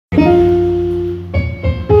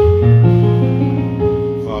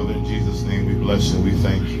much, and we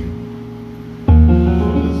thank you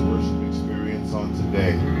for this worship experience on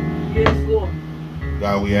today. Yes, Lord.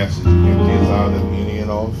 God, we ask that you empty us out of any and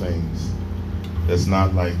all things that's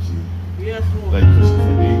not like you. Yes, Lord. Let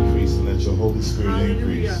Christopher decrease and let your Holy Spirit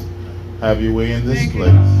Hallelujah. increase. Have your way in this Thank you.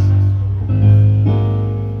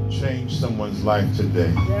 place. Change someone's life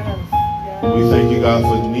today. Yes. We thank you, God,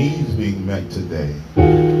 for needs being met today.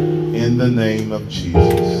 In the name of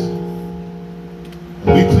Jesus.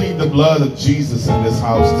 We plead the blood of Jesus in this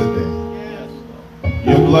house today.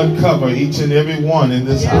 Your blood cover each and every one in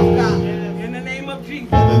this Yes, house. God. In the name of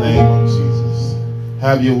Jesus. In the name of Jesus.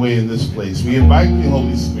 Have your way in this place. We invite you,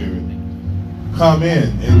 Holy Spirit. Come in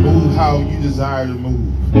and move how you desire to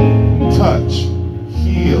move. Touch,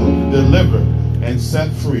 heal, deliver, and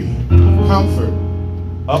set free. Comfort,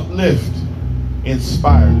 uplift,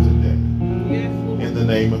 inspire today. Yes, Lord. In the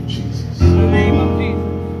name of Jesus. In the name of Jesus.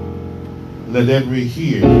 Let every ear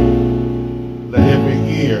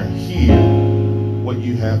hear what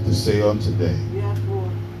you have to say on today. Yes,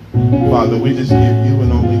 Lord. Father, we just give you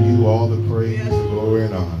and only you all the praise, the glory,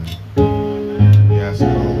 and honor. We ask it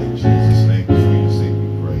all in Jesus' name. For your sake we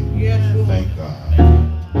pray. Yes, Lord. Thank God.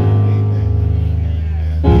 Amen.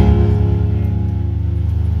 And amen.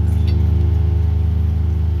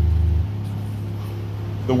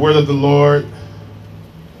 The word of the Lord,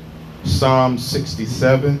 Psalm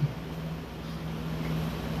 67.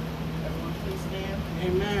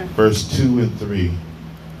 Amen. Verse 2 and 3.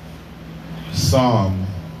 Psalm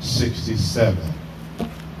 67.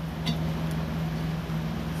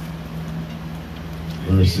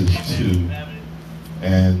 Verses 2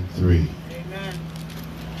 and 3. Amen.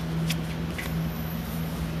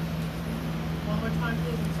 One more time,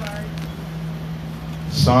 please. I'm sorry.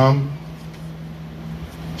 Psalm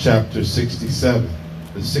chapter 67.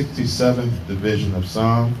 The 67th division of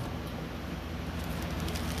Psalm.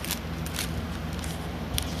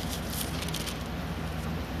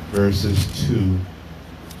 Verses 2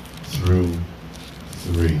 through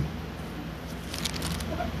 3.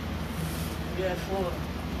 Yes, Lord.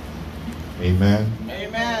 Amen.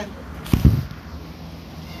 Amen.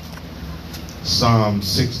 Psalm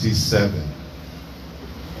 67,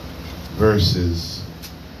 verses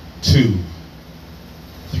 2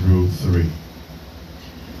 through 3.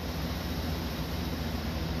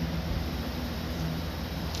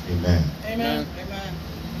 Amen. Amen. Amen.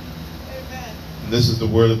 This is the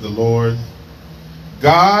word of the Lord.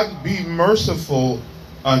 God be merciful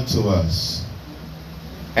unto us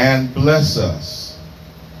and bless us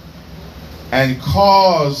and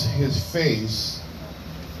cause his face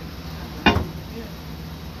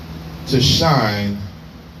to shine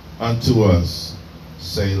unto us.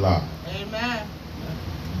 Selah. Amen.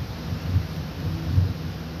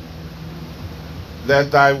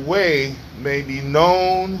 That thy way may be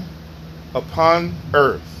known upon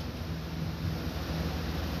earth,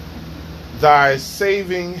 thy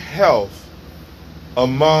saving health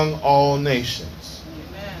among all nations.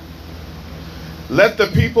 Amen. Let the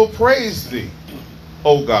people praise thee,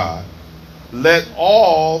 O God. Let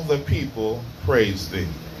all the people praise thee.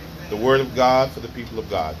 The word of God for the people of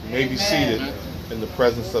God. You may be seated in the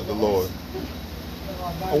presence of the Lord.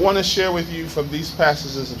 I want to share with you from these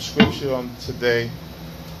passages of scripture on today.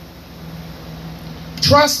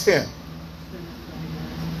 Trust him.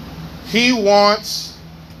 He wants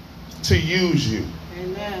to use you.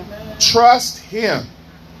 Amen. Trust him.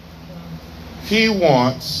 He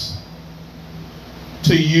wants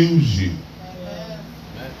to use you.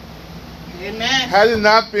 Amen. Had it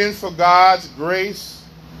not been for God's grace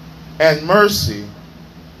and mercy,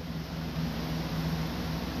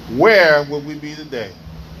 where would we be today?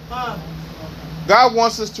 God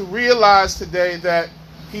wants us to realize today that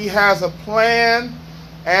he has a plan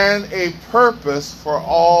and a purpose for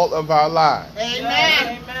all of our lives.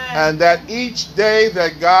 Amen. And that each day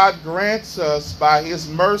that God grants us by his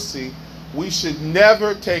mercy, we should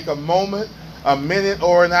never take a moment, a minute,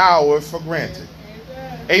 or an hour for granted.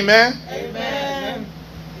 Amen? Amen.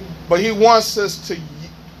 But he wants us to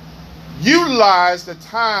utilize the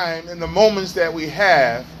time and the moments that we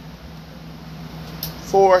have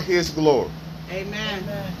for his glory. Amen.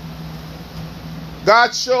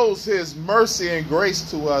 God shows his mercy and grace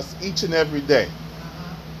to us each and every day.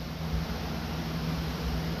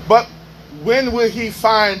 But when will he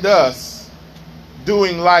find us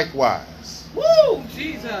doing likewise? Woo!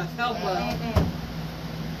 Jesus, help us.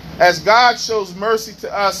 As God shows mercy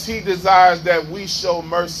to us, he desires that we show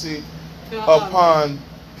mercy upon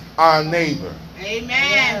our neighbor.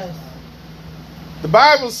 Amen. The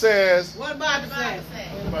Bible says, What Bible says?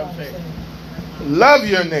 love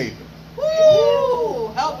your neighbor. Woo!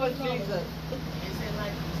 Help us, Jesus.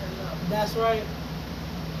 That's right.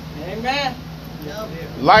 Amen.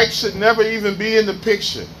 Like should never even be in the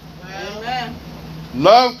picture. Amen.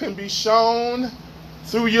 Love can be shown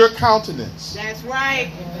through your countenance. That's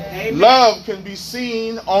right. Amen. Love can be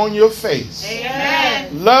seen on your face.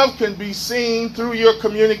 Amen. Love can be seen through your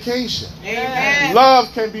communication. Amen.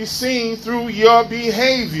 Love can be seen through your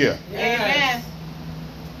behavior. Amen.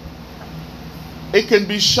 It can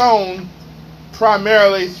be shown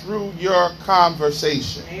primarily through your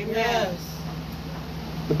conversation. Amen.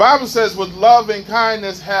 The Bible says, with love and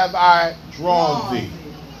kindness have I drawn thee.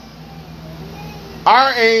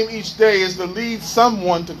 Our aim each day is to lead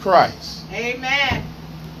someone to Christ. Amen.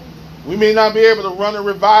 We may not be able to run a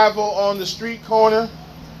revival on the street corner,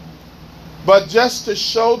 but just to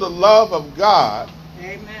show the love of God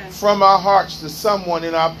Amen. from our hearts to someone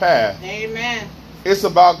in our path. Amen. It's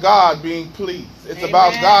about God being pleased. It's Amen.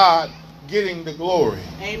 about God getting the glory,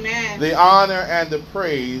 Amen. the honor, and the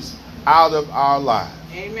praise out of our lives.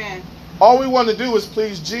 Amen. All we want to do is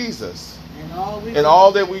please Jesus And all we in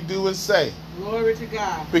all that we do and say, glory to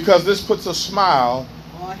God because this puts a smile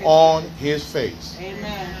on his face.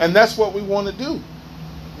 Amen. And that's what we want to do.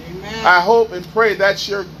 Amen. I hope and pray that's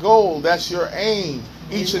your goal, that's your aim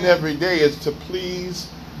each and every day, is to please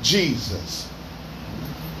Jesus.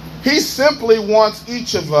 He simply wants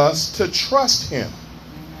each of us to trust him.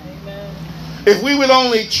 Amen. If we would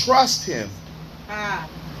only trust him, Ah.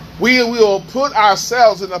 we will put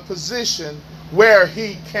ourselves in a position where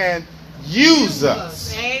he can use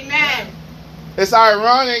us. Amen. It's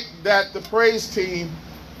ironic that the praise team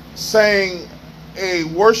sang a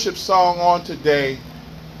worship song on today.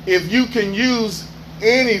 If you can use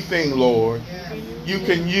anything, Lord, you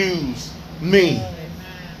can use me.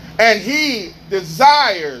 And he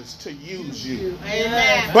desires to use you.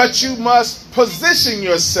 Amen. But you must position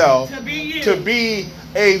yourself To be you. to be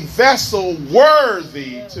a vessel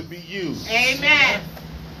worthy to be used. Amen.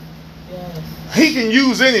 Yes. He can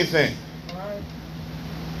use anything. Right.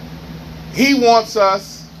 He wants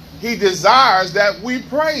us, he desires that we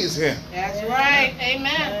praise him. That's right.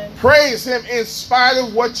 Amen. Praise him in spite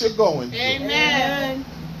of what you're going through. Amen.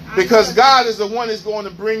 Because God is the one that's going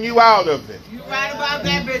to bring you out of it. You right about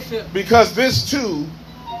that, Bishop. Because this too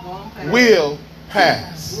will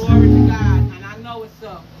pass. Glory to God. And I know it's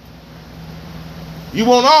so. You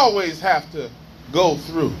won't always have to go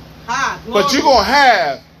through. Ha, glory. But you're going to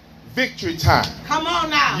have victory time. Come on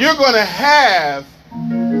now. You're going to have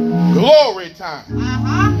glory time.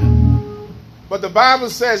 Uh-huh. But the Bible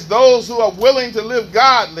says those who are willing to live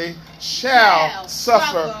godly shall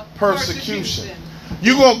suffer persecution.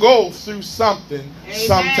 You're going to go through something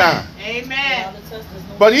sometime. Amen.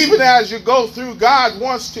 But even as you go through, God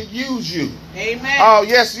wants to use you. Amen. Oh,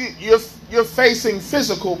 yes, you're facing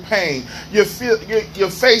physical pain. You're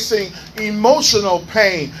facing emotional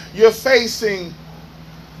pain. You're facing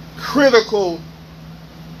critical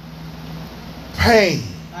pain.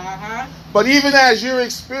 Uh-huh. But even as you're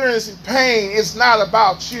experiencing pain, it's not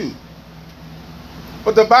about you.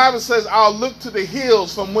 But the Bible says, I'll look to the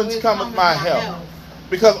hills from whence cometh my help.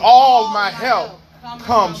 Because all my help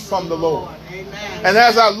comes from the Lord. Amen. And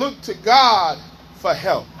as I look to God for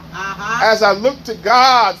help, Uh-huh. as I look to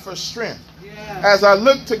God for strength, Yeah. as I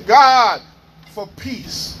look to God for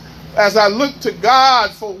peace, as I look to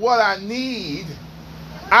God for what I need,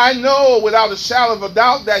 I know without a shadow of a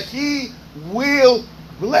doubt that he will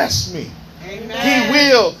bless me. Amen. He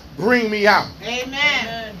will bring me out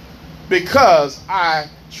Amen. because I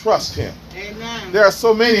trust him. Amen. There are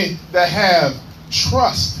so many that have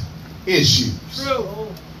trust issues. True.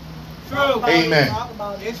 True. Amen. Talk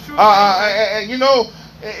about it. It's true. And you know,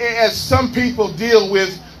 as some people deal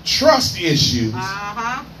with trust issues,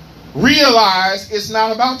 Uh-huh. realize it's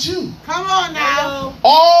not about you. Come on now.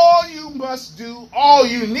 All you must do, all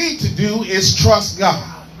you need to do is trust God.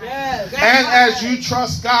 Yes. That's And right. as you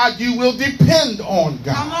trust God, you will depend on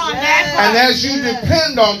Come God. on, Yes. that's And right. as you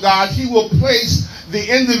depend on God, he will place the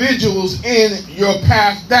individuals in your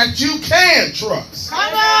path that you can trust. Come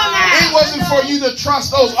on now. It wasn't for you to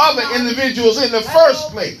trust those other individuals in the first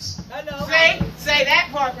place. I know. Say that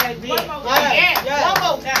part right there. One more Oh, time. yeah. Yes. One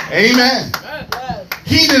more time. Amen. Yes.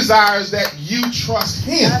 He desires that you trust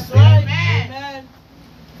him. That's right. Amen. Amen.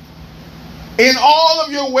 In all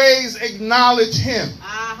of your ways, acknowledge him,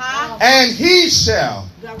 Uh-huh. and he shall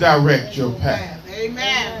direct your path.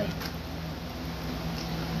 Amen.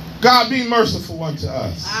 God, be merciful unto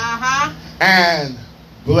us Uh-huh. and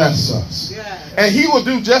bless us. Yes. And he will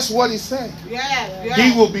do just what he said. Yes. Yes.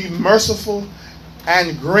 He will be merciful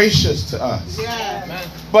and gracious to us. Yes.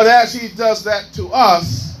 But as he does that to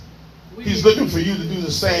us, He's looking for you to do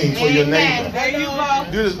the same for your Amen. neighbor. There you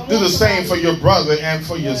go. Do the same for your brother and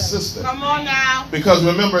for your sister. Come on now. Because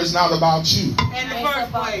remember, it's not about you. In the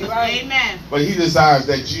first place. Amen. But he desires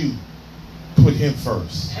that you put him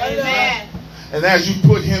first. Amen. And as you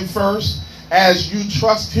put him first, as you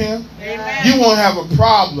trust him, Amen. you won't have a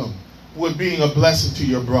problem with being a blessing to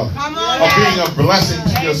your brother. Come on Or now. being a blessing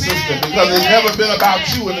to your Amen. sister. Because it's Amen. never been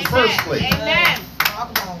about you in the first place. Amen.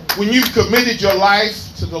 Talk about it. When you've committed your life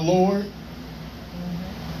to the Lord,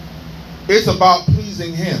 it's about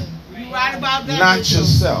pleasing him, You right about that. not Bishop.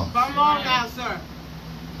 yourself. Come on now, sir.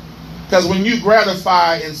 Because when you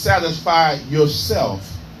gratify and satisfy yourself,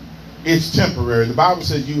 it's temporary. The Bible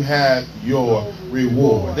says you have your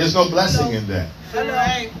reward. There's no blessing in that.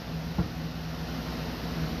 Hello.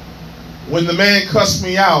 When the man cussed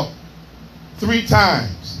me out 3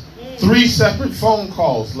 times, 3 separate phone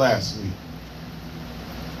calls last week.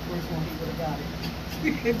 First one, he would have got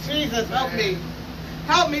it. Jesus, help me.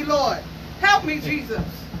 Help me, Lord. Help me, Jesus.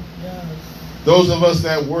 Yes. Those of us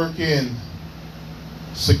that work in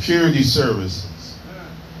security services,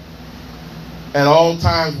 at all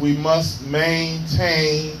times we must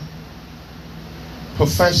maintain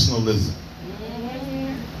professionalism.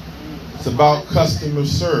 It's about customer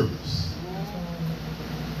service.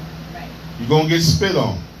 You're going to get spit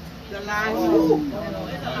on. The line. Ooh.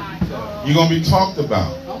 You're going to be talked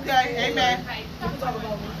about. Okay, amen.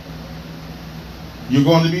 You're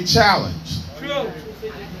going to be challenged. True.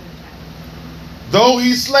 Though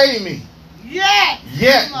he slay me, Yeah.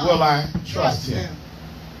 yet will I trust him.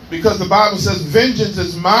 Because the Bible says, vengeance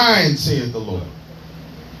is mine, saith the Lord,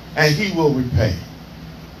 and he will repay.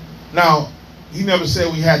 Now, he never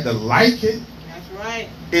said we had to like it. That's right.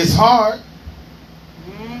 It's hard.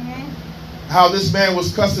 Mm-hmm. How this man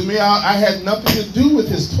was cussing me out, I had nothing to do with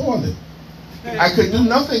his toilet. I could do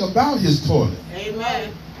nothing about his toilet.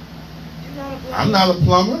 Amen. I'm not a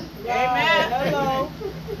plumber. Amen. Hello.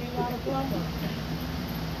 You're not a plumber.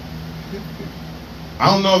 I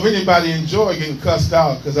don't know if anybody enjoy getting cussed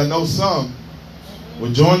out, because I know some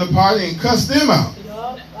would join the party and cuss them out.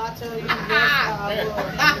 Yup, I tell you, yes, I will.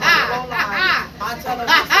 I won't lie. I tell them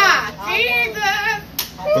this.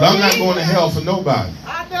 Jesus. But I'm not going to hell for nobody.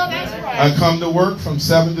 I know that's I right. come to work from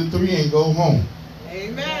 7 to 3 and go home.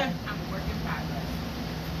 Amen.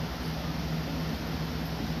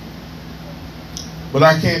 But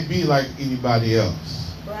I can't be like anybody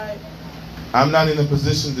else. Right. I'm not in a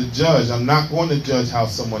position to judge. I'm not going to judge how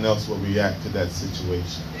someone else will react to that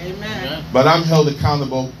situation. Amen. But I'm held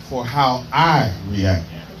accountable for how I react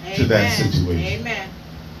to that situation. Amen.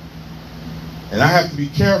 And I have to be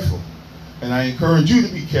careful. And I encourage you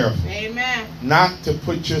to be careful. Amen. Not to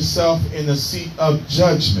put yourself in a seat of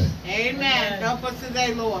judgment. Amen. Help us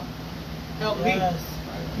today, Lord. Help me. Yes.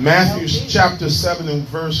 Matthew chapter 7 and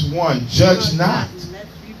verse 1. Judge not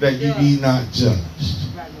that you be not judged.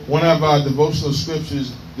 One of our devotional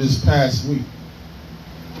scriptures this past week.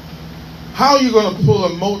 How are you going to pull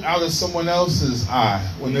a mote out of someone else's eye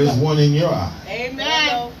when there's one in your eye?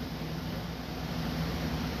 Amen.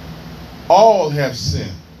 All have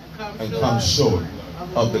sinned and come short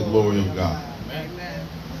of the glory of God. Amen.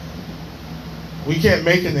 We can't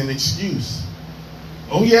make it an excuse.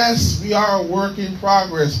 Oh yes, we are a work in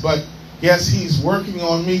progress, but yes, he's working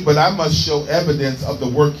on me, but I must show evidence of the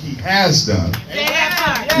work he has done,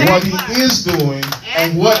 what he is doing,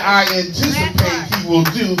 and what I anticipate he will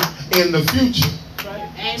do in the future.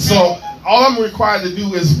 Amen. So all I'm required to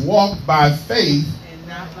do is walk by faith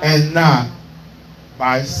and not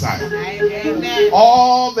by sight. Amen.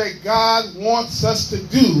 All that God wants us to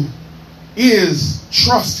do is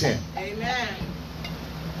trust him. Amen.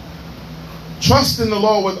 Trust in the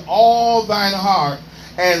Lord with all thine heart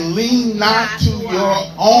and lean not to your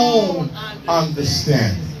own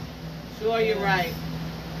understanding. Sure, you're right.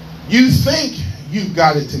 You think you've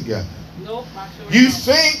got it together. Nope. I sure You don't.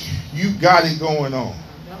 think you've got it going on.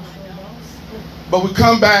 But we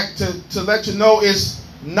come back to let you know it's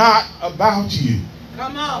not about you.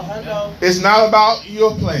 Come on. Hello. It's not about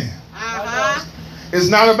your plan. Uh-huh. It's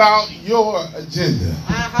not about your agenda.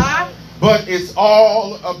 Uh-huh. But it's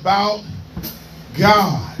all about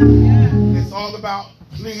God. Yeah. It's all about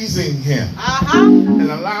pleasing him Uh-huh.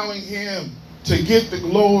 and allowing him to get the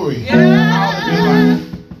glory out of your Yeah. life.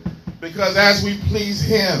 Because as we please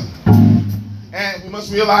him, and we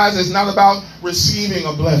must realize it's not about receiving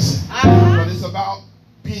a blessing, Uh-huh. but it's about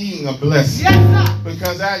being a blessing. Yes, sir.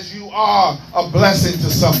 Because as you are a blessing to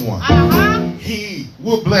someone, Uh-huh. he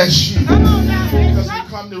will bless you. Come on now. Because you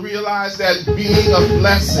come to realize that being a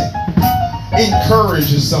blessing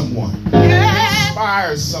encourages someone. Yeah.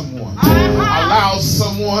 inspires someone, allows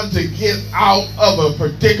someone to get out of a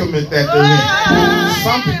predicament that they're in.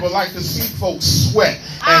 Some people like to see folks sweat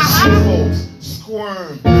and see folks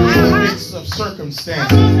squirm in the midst of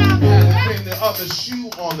circumstances. Putting the other shoe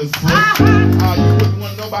on the foot, you wouldn't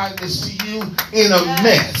want nobody to see you in a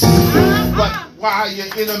mess. But while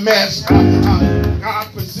you're in a mess,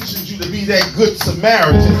 God positions you to be that good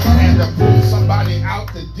Samaritan and to pull somebody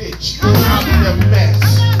out the ditch, out of their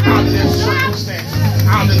mess, out of their circumstances,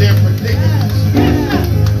 out of their predicaments.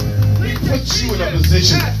 He puts you in a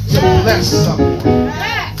position to bless someone,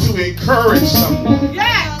 to encourage someone.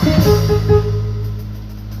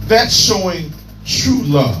 That's showing true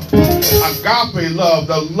love. Agape love,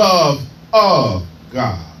 the love of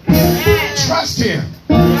God. Trust Him.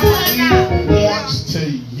 He wants to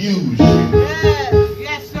use you.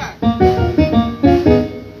 Yes, sir.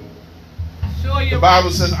 The Bible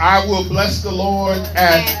says, I will bless the Lord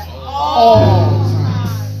at all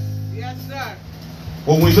times. Yes, sir.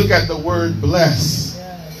 When we look at the word bless,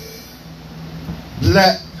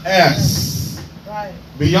 bless. Right.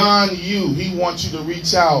 Beyond you, He wants you to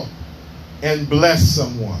reach out and bless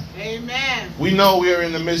someone. Amen. We know we are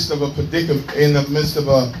in the midst of a predicament, in the midst of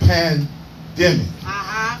a pandemic.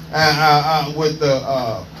 With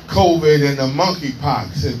the COVID and the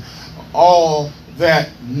monkeypox and all that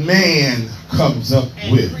man comes up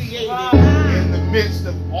with. In the midst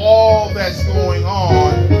of all that's going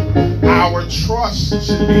on, our trust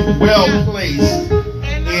should be well placed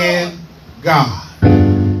in God.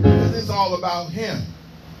 This is all about Him.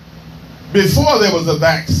 Before there was a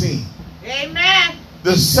vaccine, Amen.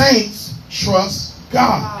 the saints trust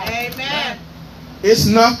God. Amen. It's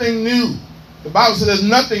nothing new. The Bible says there's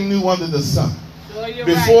nothing new under the sun. Sure, you're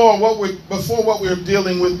Before right. what we're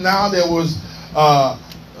dealing with now, there was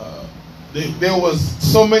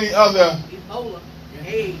so many other Ebola,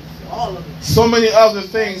 AIDS, all of it. so many other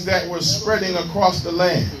things that were spreading across the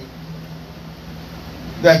land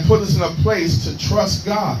that put us in a place to trust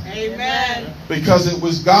God, Amen. because it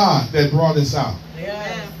was God that brought us out.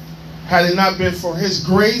 Amen. Had it not been for His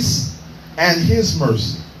grace and His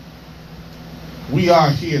mercy, we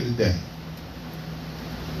are here today.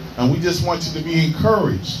 And we just want you to be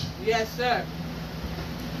encouraged. Yes, sir.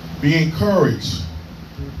 Be encouraged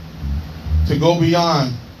to go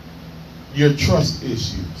beyond your trust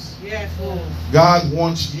issues. Yes, Lord. God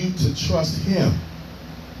wants you to trust Him.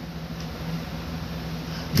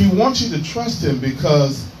 He wants you to trust Him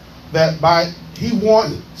because He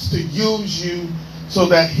wants to use you so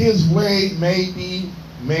that His way may be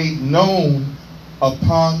made known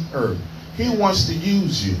upon earth. He wants to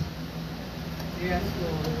use you Yes,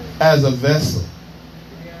 Lord. as a vessel.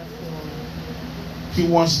 Yes, Lord. He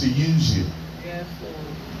wants to use you. Yes, Lord.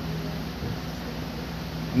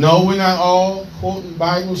 No, we're not all quoting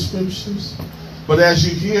Bible scriptures, but as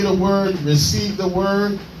you hear the word, receive the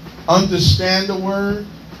word, understand the word,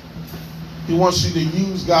 He wants you to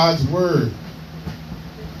use God's word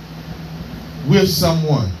with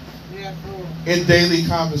someone Yes, Lord. in daily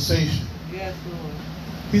conversation. Yes, Lord.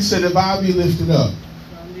 He said, if I be lifted up,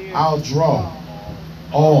 From the earth. I'll draw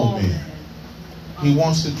all men. He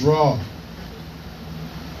wants to draw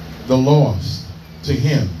the lost to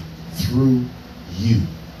Him through you.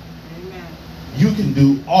 Amen. You can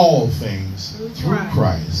do all things through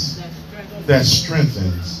Christ that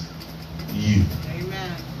strengthens you.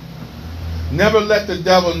 Amen. Never let the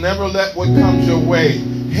devil, never let what comes your way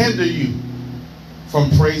hinder you from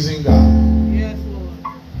praising God. Yes, Lord.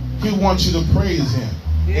 He wants you to praise Him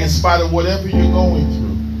in spite of whatever you're going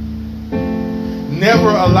through. Never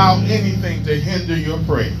allow anything to hinder your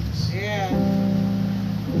praise. Yes.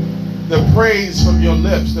 The praise from your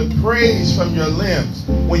lips, the praise from your limbs.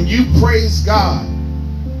 When you praise God,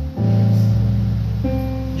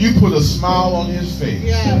 you put a smile on His face.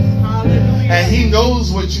 Yes. Hallelujah. And He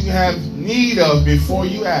knows what you have need of before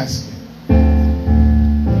you ask Him.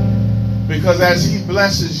 Because as He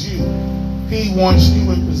blesses you, He wants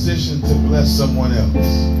you in position to bless someone else.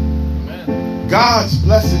 Amen. God's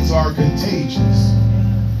blessings are contagious.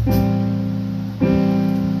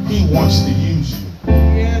 He wants to use you.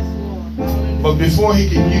 Yes, Lord. Hallelujah. But before He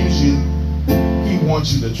can use you, He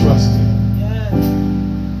wants you to trust Him. Yes.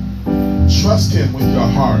 Trust Him with your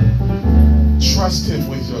heart. Trust Him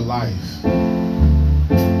with your life.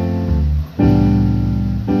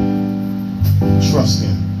 Trust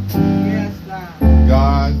Him. Yes, God.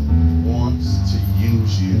 God wants to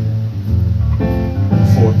use you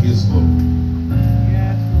for His glory.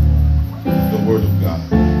 Yes, Lord. The Word of God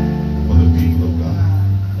for the people of God.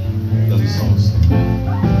 Let us all stand.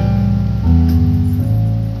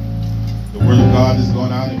 The Word of God is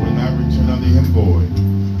going out and will not return unto Him void,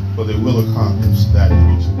 but it will accomplish that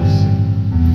preacher was saying.